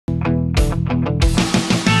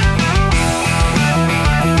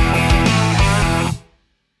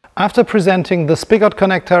After presenting the spigot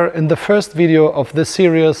connector in the first video of this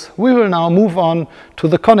series, we will now move on to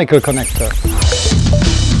the conical connector.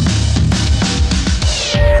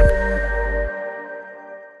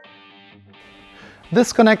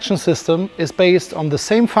 This connection system is based on the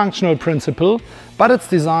same functional principle, but its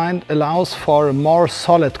design allows for a more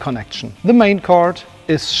solid connection. The main cord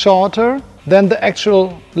is shorter than the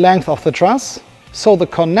actual length of the truss, so the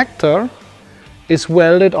connector is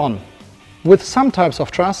welded on. With some types of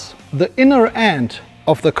truss, the inner end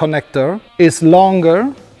of the connector is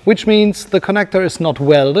longer, which means the connector is not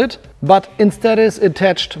welded, but instead is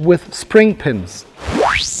attached with spring pins.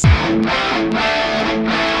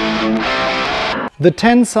 The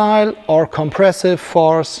tensile or compressive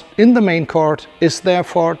force in the main cord is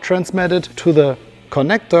therefore transmitted to the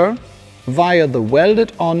connector via the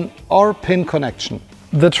welded on or pin connection.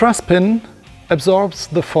 The truss pin absorbs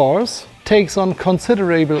the force, takes on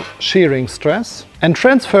considerable shearing stress and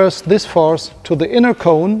transfers this force to the inner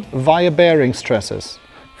cone via bearing stresses.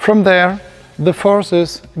 From there, the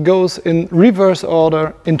forces goes in reverse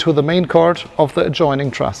order into the main cord of the adjoining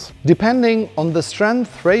truss. Depending on the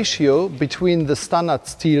strength ratio between the standard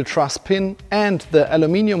steel truss pin and the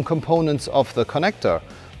aluminium components of the connector,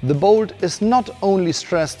 the bolt is not only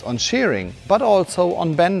stressed on shearing, but also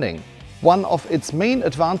on bending. One of its main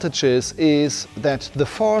advantages is that the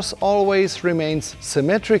force always remains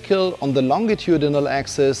symmetrical on the longitudinal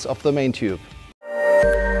axis of the main tube.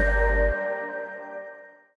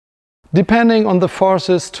 Depending on the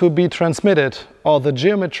forces to be transmitted or the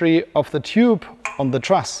geometry of the tube on the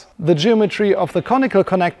truss, the geometry of the conical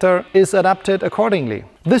connector is adapted accordingly.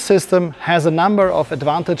 This system has a number of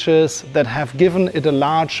advantages that have given it a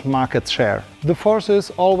large market share. The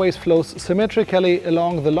forces always flows symmetrically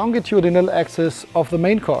along the longitudinal axis of the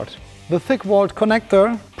main cord. The thick-walled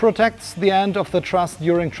connector protects the end of the truss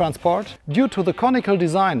during transport due to the conical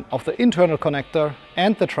design of the internal connector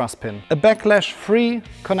and the truss pin. A backlash-free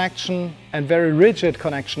connection and very rigid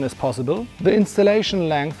connection is possible. The installation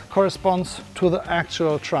length corresponds to the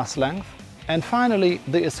actual truss length. And finally,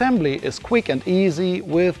 the assembly is quick and easy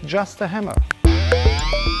with just a hammer.